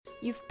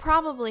You've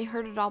probably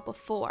heard it all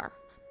before,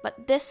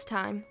 but this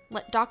time,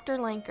 let Dr.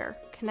 Lanker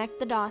connect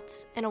the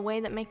dots in a way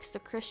that makes the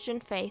Christian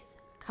faith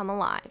come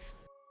alive.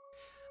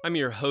 I'm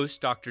your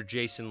host, Dr.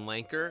 Jason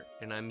Lanker,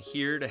 and I'm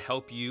here to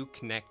help you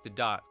connect the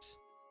dots.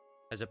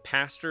 As a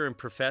pastor and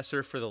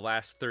professor for the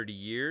last 30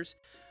 years,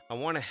 I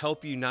want to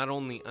help you not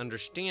only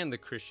understand the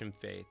Christian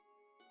faith,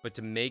 but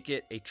to make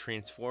it a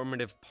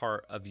transformative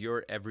part of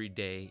your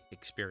everyday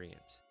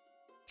experience.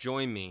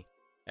 Join me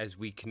as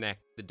we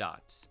connect the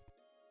dots.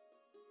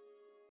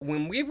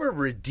 When we were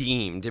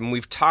redeemed, and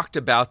we've talked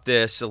about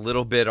this a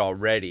little bit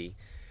already,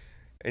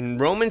 in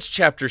Romans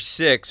chapter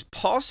 6,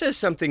 Paul says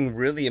something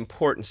really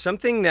important,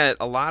 something that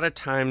a lot of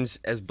times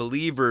as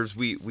believers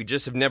we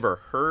just have never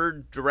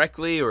heard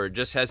directly or it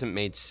just hasn't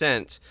made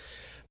sense.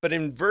 But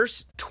in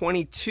verse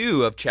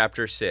 22 of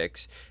chapter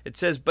 6, it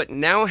says, "But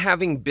now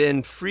having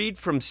been freed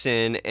from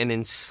sin and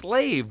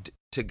enslaved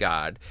to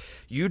God,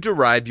 you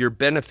derive your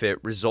benefit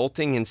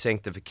resulting in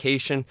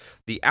sanctification,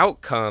 the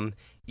outcome,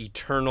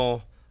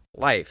 eternal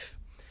life."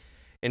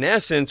 In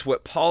essence,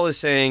 what Paul is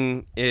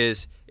saying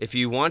is, if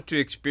you want to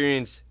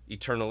experience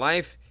eternal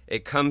life,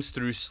 it comes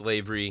through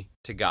slavery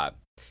to God.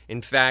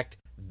 In fact,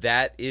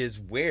 that is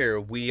where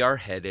we are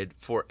headed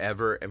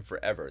forever and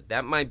forever.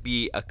 That might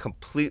be a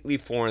completely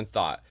foreign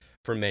thought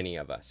for many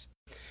of us.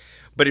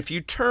 But if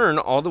you turn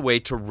all the way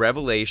to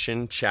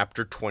Revelation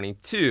chapter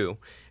 22,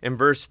 in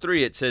verse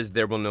 3, it says,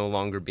 "There will no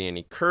longer be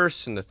any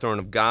curse, and the throne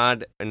of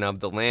God and of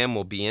the Lamb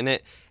will be in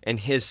it,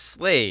 and his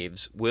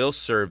slaves will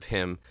serve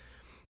him.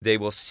 They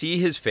will see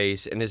his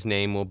face, and his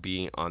name will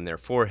be on their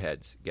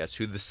foreheads." Guess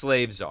who the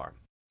slaves are?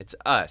 It's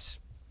us.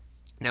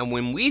 Now,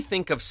 when we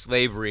think of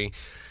slavery,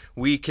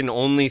 we can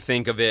only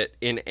think of it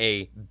in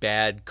a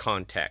bad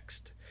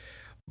context.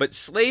 But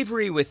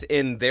slavery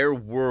within their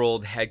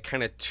world had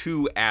kind of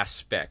two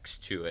aspects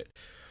to it.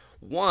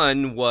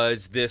 One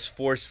was this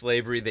forced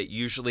slavery that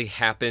usually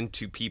happened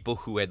to people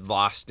who had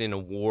lost in a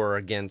war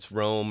against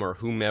Rome or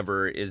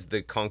whomever is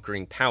the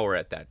conquering power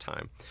at that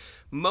time.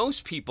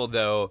 Most people,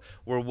 though,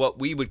 were what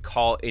we would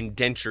call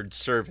indentured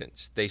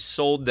servants. They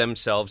sold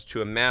themselves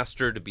to a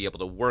master to be able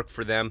to work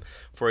for them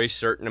for a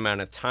certain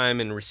amount of time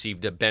and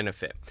received a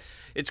benefit.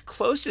 It's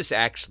closest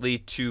actually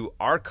to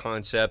our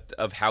concept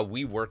of how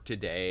we work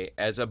today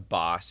as a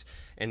boss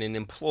and an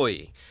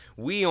employee.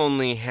 We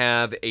only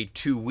have a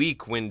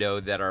 2-week window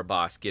that our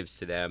boss gives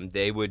to them.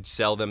 They would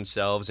sell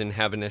themselves and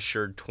have an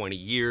assured 20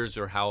 years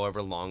or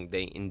however long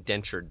they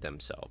indentured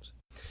themselves.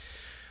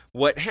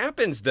 What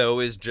happens, though,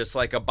 is just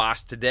like a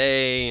boss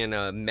today and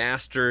a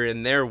master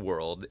in their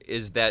world,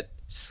 is that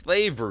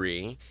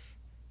slavery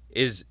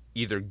is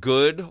either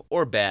good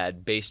or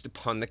bad based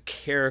upon the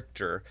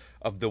character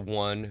of the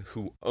one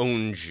who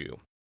owns you.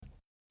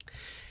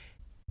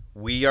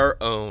 We are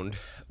owned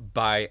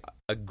by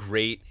a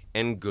great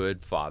and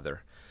good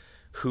Father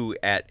who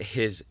at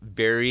his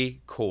very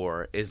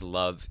core is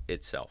love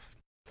itself.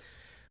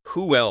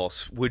 Who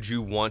else would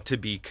you want to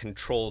be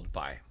controlled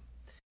by?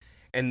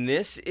 And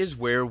this is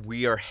where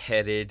we are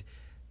headed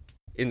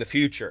in the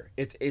future.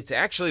 It's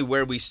actually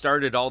where we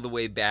started all the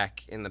way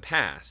back in the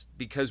past,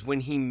 because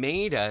when he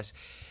made us,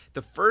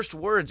 the first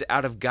words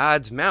out of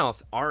God's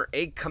mouth are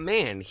a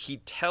command. He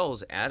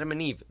tells Adam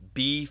and Eve,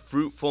 be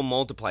fruitful,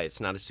 multiply. It's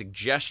not a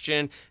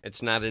suggestion.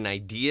 It's not an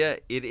idea.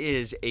 It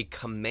is a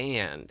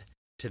command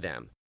to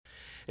them.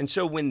 And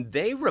so when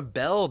they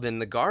rebelled in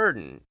the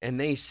garden and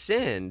they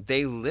sinned,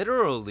 they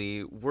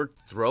literally were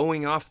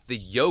throwing off the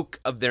yoke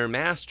of their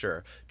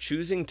master,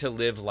 choosing to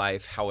live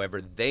life however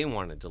they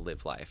wanted to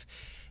live life.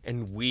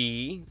 And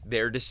we,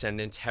 their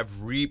descendants,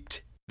 have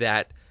reaped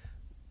that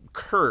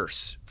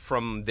curse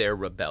from their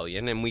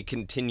rebellion, and we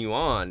continue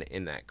on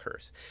in that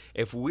curse.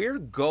 If we're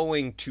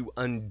going to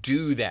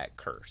undo that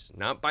curse,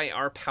 not by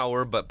our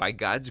power, but by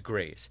God's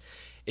grace,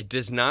 it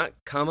does not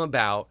come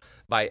about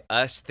by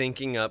us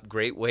thinking up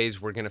great ways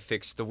we're going to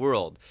fix the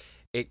world.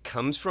 It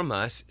comes from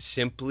us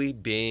simply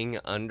being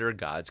under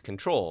God's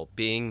control,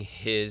 being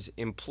his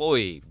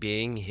employee,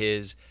 being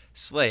his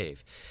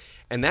slave.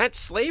 And that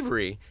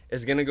slavery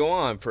is going to go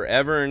on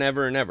forever and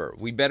ever and ever.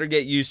 We better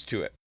get used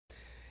to it.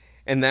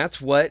 And that's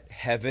what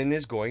heaven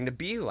is going to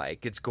be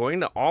like. It's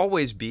going to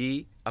always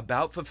be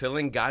about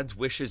fulfilling God's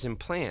wishes and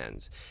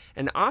plans.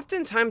 And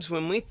oftentimes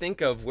when we think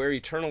of where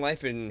eternal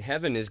life in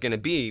heaven is going to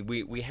be,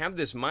 we have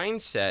this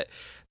mindset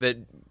that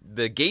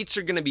the gates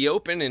are going to be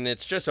open and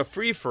it's just a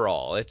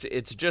free-for-all.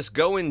 It's just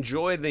go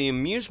enjoy the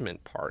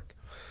amusement park.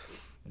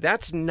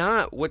 That's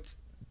not what's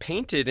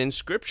painted in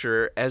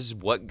Scripture as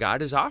what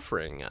God is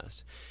offering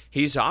us.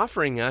 He's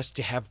offering us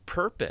to have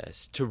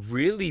purpose, to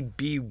really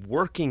be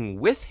working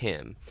with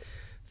him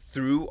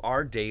through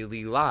our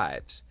daily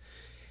lives.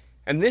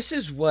 And this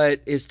is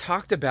what is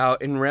talked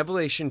about in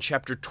Revelation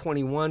chapter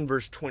 21,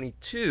 verse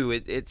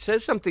 22. It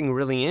says something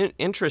really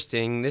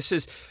interesting. This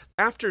is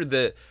after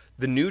the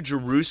New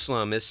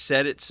Jerusalem has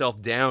set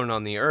itself down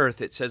on the earth.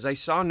 It says, "I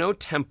saw no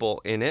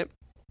temple in it,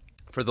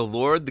 For the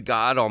Lord, the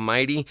God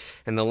Almighty,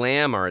 and the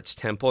Lamb are its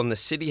temple, and the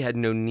city had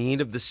no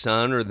need of the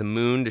sun or the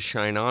moon to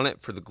shine on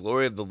it, for the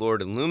glory of the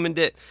Lord illumined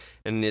it,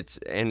 and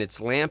its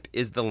lamp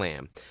is the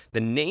Lamb. The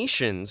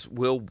nations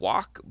will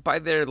walk by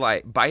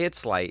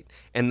its light,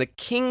 and the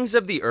kings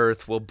of the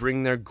earth will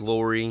bring their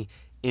glory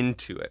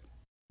into it.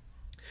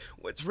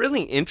 What's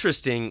really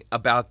interesting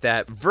about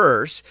that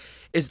verse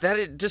is that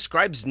it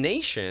describes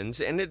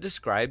nations and it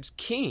describes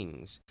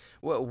kings.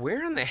 Well,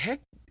 where in the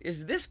heck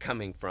is this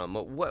coming from?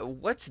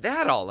 What's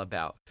that all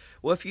about?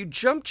 Well, if you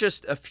jump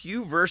just a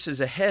few verses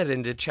ahead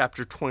into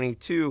chapter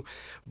 22,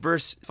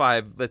 verse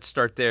 5, let's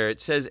start there.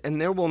 It says, "And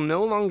there will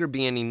no longer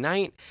be any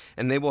night,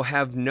 and they will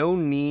have no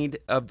need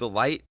of the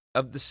light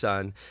of the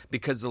sun,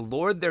 because the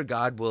Lord their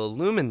God will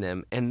illumine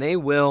them, and they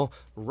will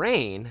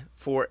reign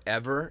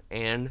forever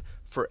and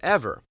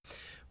forever."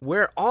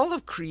 Where all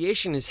of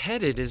creation is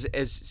headed is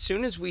as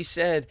soon as we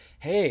said,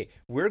 hey,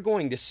 we're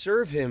going to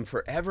serve him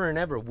forever and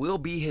ever, we'll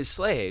be his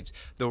slaves,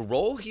 the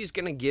role he's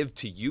going to give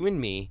to you and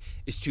me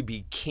is to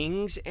be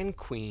kings and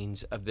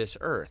queens of this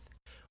earth.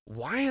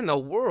 Why in the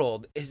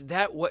world is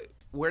that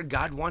where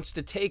God wants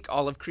to take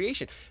all of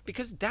creation?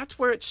 Because that's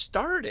where it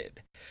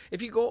started.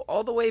 If you go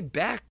all the way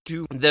back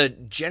to the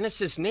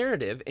Genesis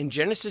narrative, in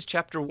Genesis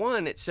chapter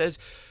 1, it says,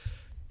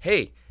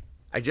 hey,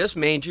 I just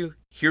made you.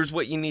 Here's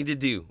what you need to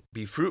do.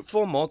 Be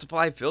fruitful,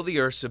 multiply, fill the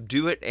earth,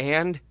 subdue it,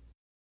 and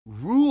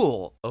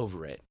rule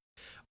over it.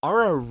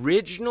 Our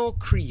original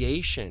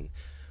creation,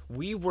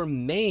 we were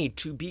made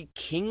to be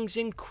kings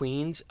and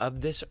queens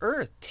of this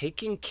earth,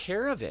 taking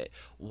care of it,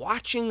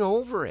 watching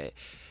over it,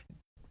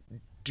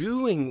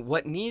 doing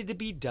what needed to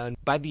be done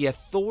by the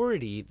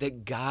authority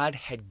that God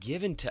had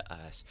given to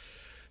us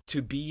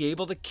to be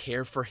able to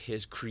care for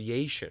his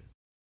creation.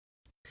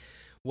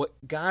 What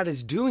God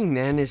is doing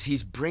then is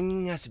he's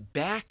bringing us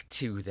back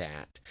to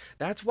that.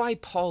 That's why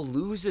Paul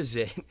loses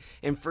it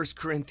in 1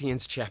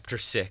 Corinthians chapter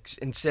 6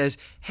 and says,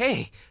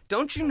 hey,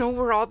 don't you know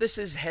where all this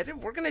is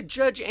headed? We're going to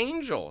judge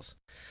angels.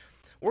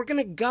 We're going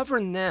to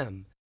govern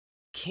them.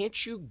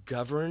 Can't you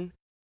govern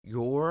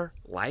your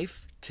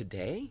life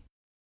today?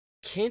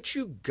 Can't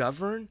you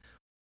govern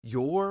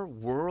your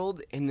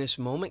world in this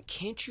moment?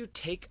 Can't you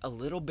take a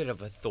little bit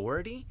of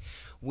authority?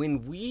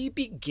 When we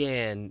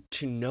begin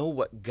to know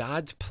what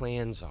God's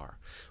plans are,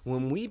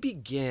 when we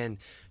begin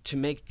to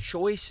make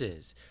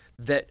choices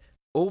that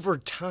over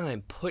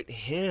time put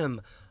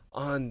him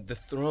on the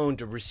throne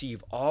to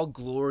receive all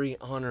glory,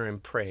 honor,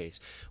 and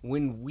praise,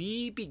 when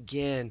we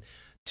begin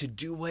to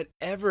do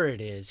whatever it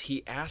is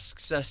he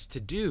asks us to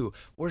do,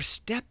 we're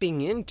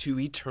stepping into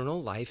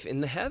eternal life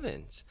in the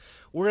heavens.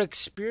 We're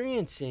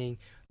experiencing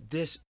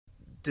this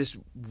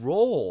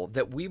role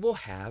that we will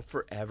have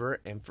forever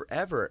and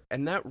forever.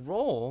 And that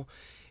role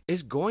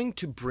is going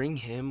to bring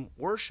him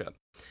worship.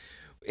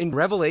 In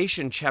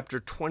Revelation chapter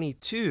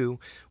 22,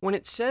 when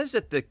it says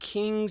that the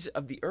kings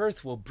of the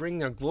earth will bring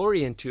their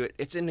glory into it,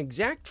 it's an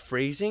exact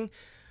phrasing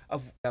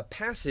of a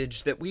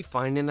passage that we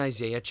find in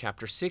Isaiah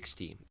chapter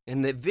 60.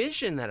 And the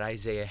vision that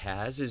Isaiah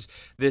has is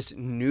this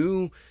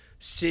new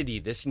city,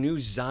 this new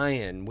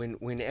Zion,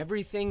 when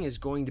everything is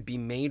going to be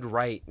made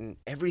right and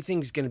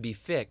everything's going to be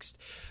fixed,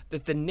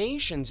 that the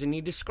nations, and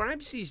he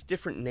describes these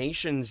different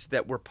nations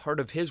that were part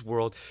of his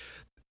world,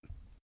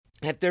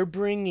 that they're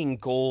bringing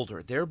gold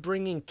or they're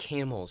bringing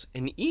camels.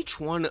 And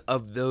each one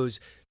of those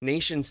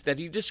nations that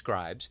he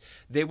describes,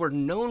 they were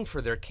known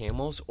for their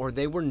camels or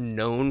they were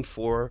known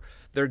for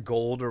their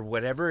gold or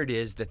whatever it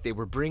is that they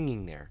were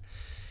bringing there.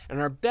 And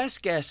our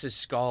best guess as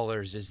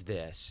scholars is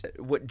this.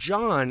 What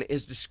John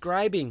is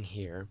describing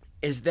here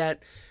is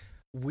that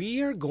we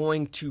are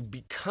going to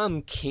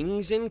become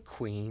kings and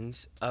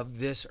queens of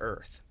this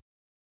earth.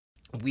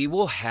 We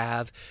will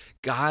have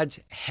God's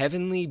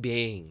heavenly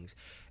beings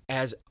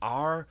as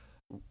our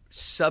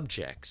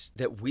subjects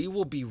that we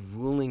will be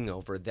ruling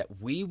over,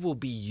 that we will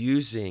be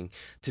using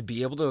to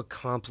be able to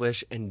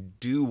accomplish and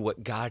do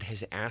what God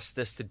has asked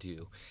us to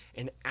do.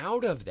 And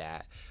out of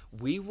that,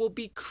 we will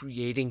be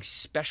creating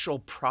special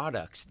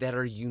products that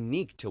are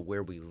unique to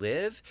where we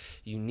live,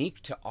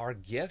 unique to our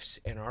gifts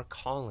and our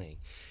calling.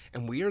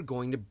 And we are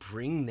going to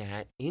bring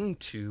that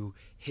into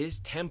his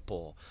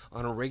temple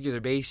on a regular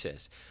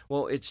basis.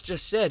 Well, it's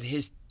just said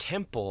his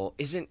temple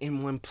isn't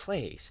in one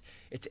place.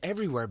 It's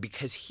everywhere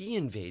because he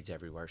invades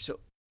everywhere. So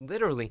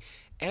literally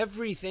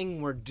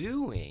everything we're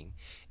doing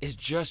is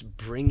just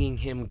bringing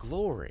him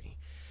glory.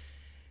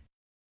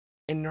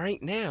 And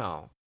right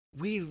now,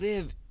 we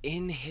live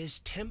in his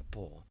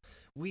temple.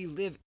 We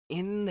live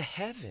in the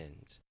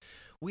heavens.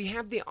 We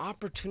have the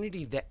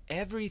opportunity that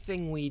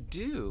everything we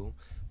do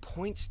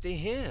points to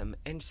him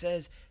and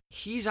says,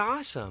 he's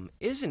awesome,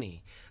 isn't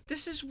he?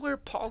 This is where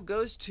Paul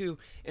goes to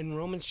in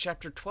Romans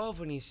chapter 12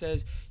 when he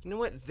says, you know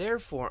what,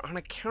 therefore, on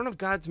account of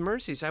God's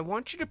mercies, I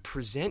want you to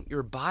present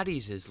your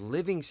bodies as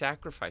living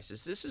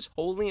sacrifices. This is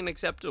holy and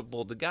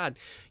acceptable to God,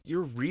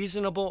 your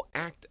reasonable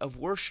act of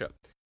worship.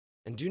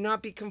 And do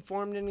not be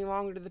conformed any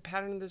longer to the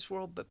pattern of this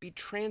world, but be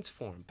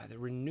transformed by the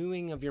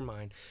renewing of your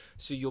mind,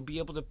 so you'll be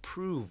able to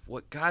prove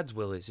what God's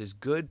will is, his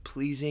good,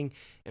 pleasing,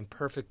 and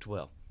perfect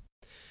will.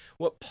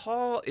 What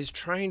Paul is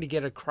trying to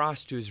get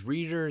across to his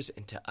readers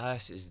and to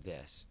us is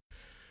this.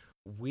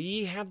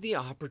 We have the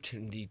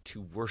opportunity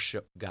to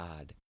worship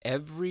God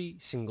every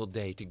single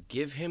day, to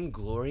give him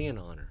glory and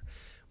honor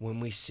when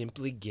we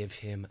simply give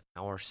him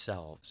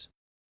ourselves.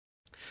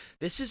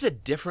 This is a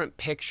different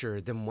picture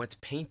than what's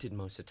painted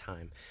most of the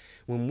time.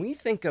 When we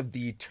think of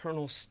the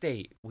eternal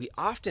state, we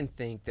often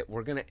think that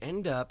we're going to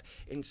end up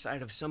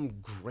inside of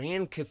some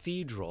grand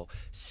cathedral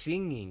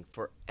singing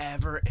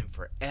forever and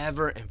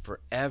forever and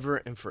forever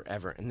and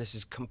forever. And this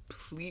is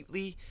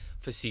completely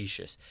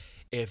facetious.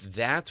 If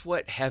that's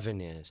what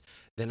heaven is,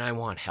 then I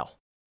want hell.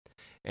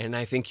 And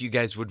I think you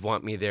guys would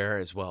want me there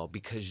as well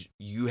because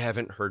you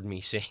haven't heard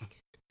me sing.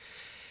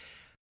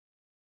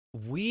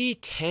 We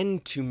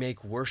tend to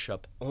make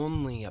worship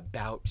only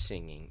about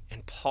singing.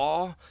 And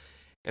Paul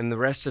and the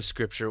rest of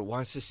Scripture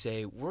wants to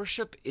say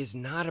worship is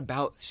not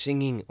about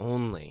singing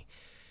only.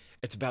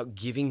 It's about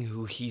giving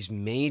who he's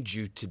made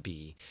you to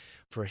be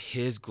for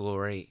his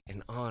glory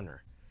and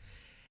honor.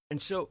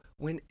 And so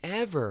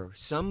whenever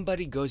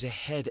somebody goes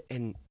ahead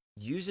and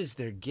uses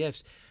their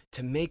gifts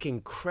to make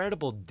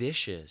incredible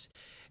dishes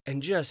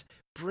and just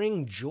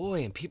bring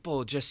joy and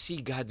people just see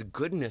God's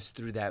goodness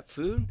through that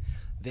food,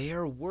 they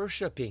are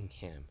worshiping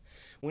him.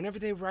 Whenever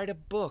they write a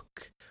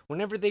book,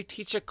 whenever they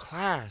teach a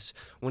class,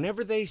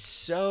 whenever they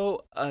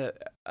sew a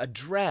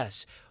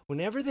dress,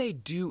 whenever they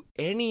do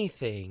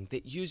anything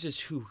that uses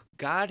who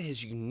God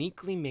has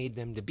uniquely made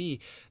them to be,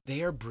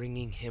 they are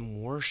bringing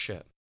him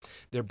worship.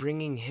 They're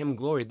bringing him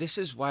glory. This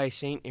is why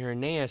St.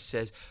 Irenaeus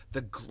says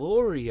the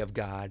glory of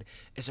God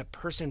is a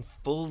person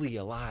fully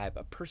alive,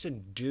 a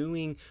person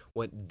doing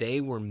what they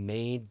were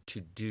made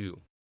to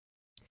do.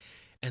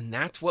 And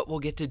that's what we'll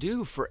get to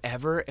do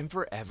forever and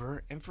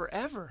forever and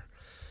forever.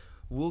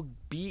 We'll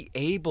be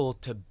able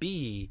to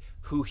be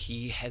who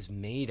he has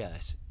made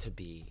us to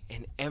be.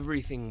 And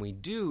everything we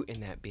do in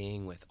that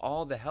being with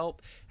all the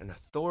help and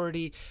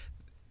authority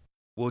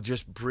will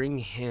just bring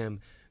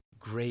him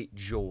great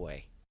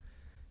joy.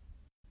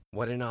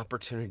 What an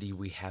opportunity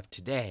we have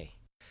today.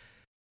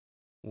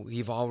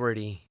 We've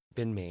already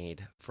been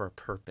made for a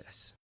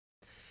purpose.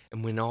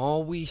 And when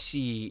all we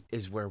see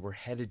is where we're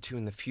headed to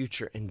in the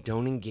future and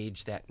don't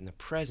engage that in the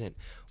present,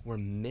 we're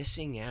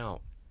missing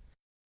out.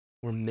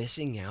 We're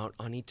missing out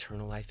on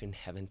eternal life in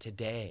heaven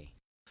today.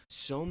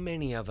 So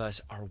many of us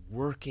are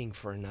working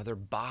for another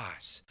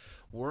boss,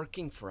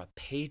 working for a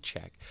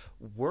paycheck,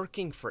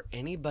 working for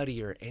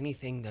anybody or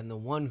anything than the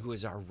one who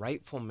is our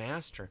rightful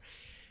master.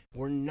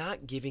 We're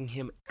not giving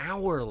him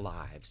our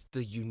lives,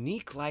 the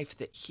unique life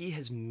that he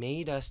has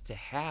made us to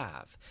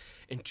have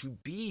and to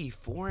be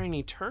for an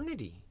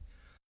eternity.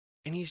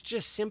 And he's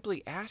just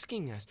simply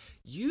asking us,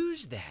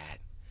 use that.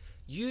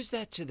 Use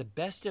that to the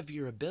best of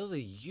your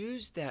ability.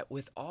 Use that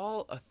with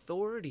all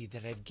authority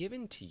that I've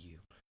given to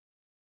you.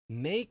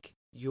 Make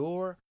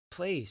your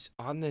place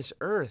on this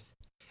earth.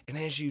 And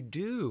as you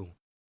do,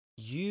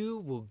 you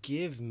will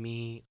give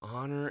me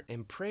honor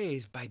and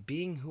praise by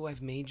being who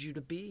I've made you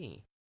to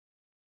be.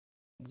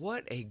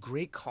 What a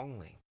great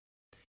calling.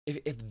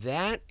 If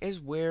that is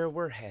where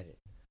we're headed,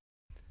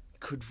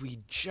 could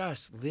we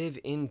just live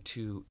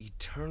into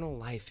eternal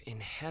life in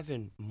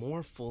heaven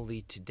more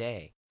fully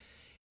today?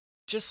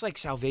 Just like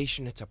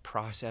salvation, it's a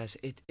process.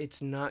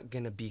 It's not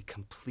going to be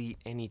complete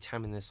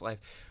anytime in this life.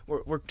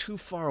 We're too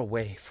far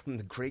away from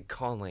the great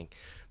calling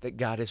that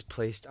God has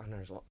placed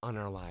on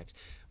our lives.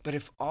 But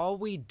if all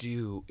we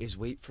do is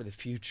wait for the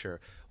future,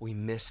 we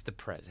miss the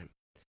present.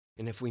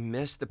 And if we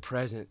miss the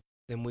present,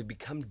 then we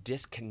become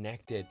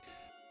disconnected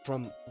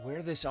from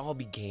where this all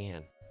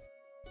began.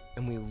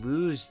 And we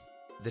lose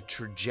the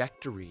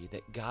trajectory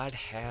that God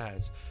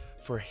has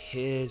for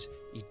his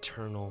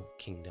eternal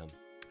kingdom.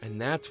 And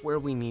that's where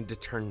we need to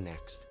turn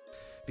next,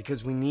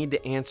 because we need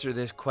to answer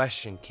this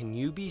question. Can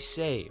you be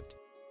saved,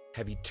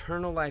 have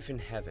eternal life in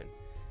heaven,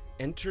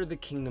 enter the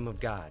kingdom of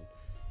God,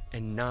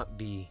 and not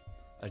be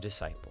a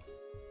disciple?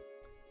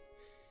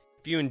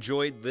 If you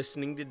enjoyed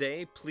listening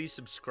today, please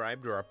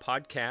subscribe to our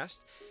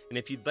podcast. And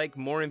if you'd like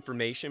more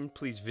information,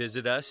 please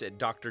visit us at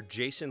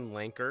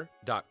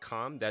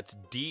drjasonlanker.com. That's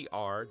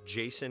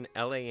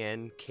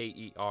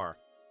drjasonlanker.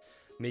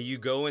 May you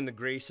go in the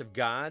grace of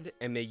God,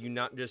 and may you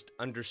not just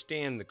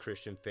understand the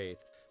Christian faith,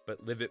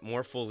 but live it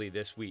more fully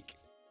this week.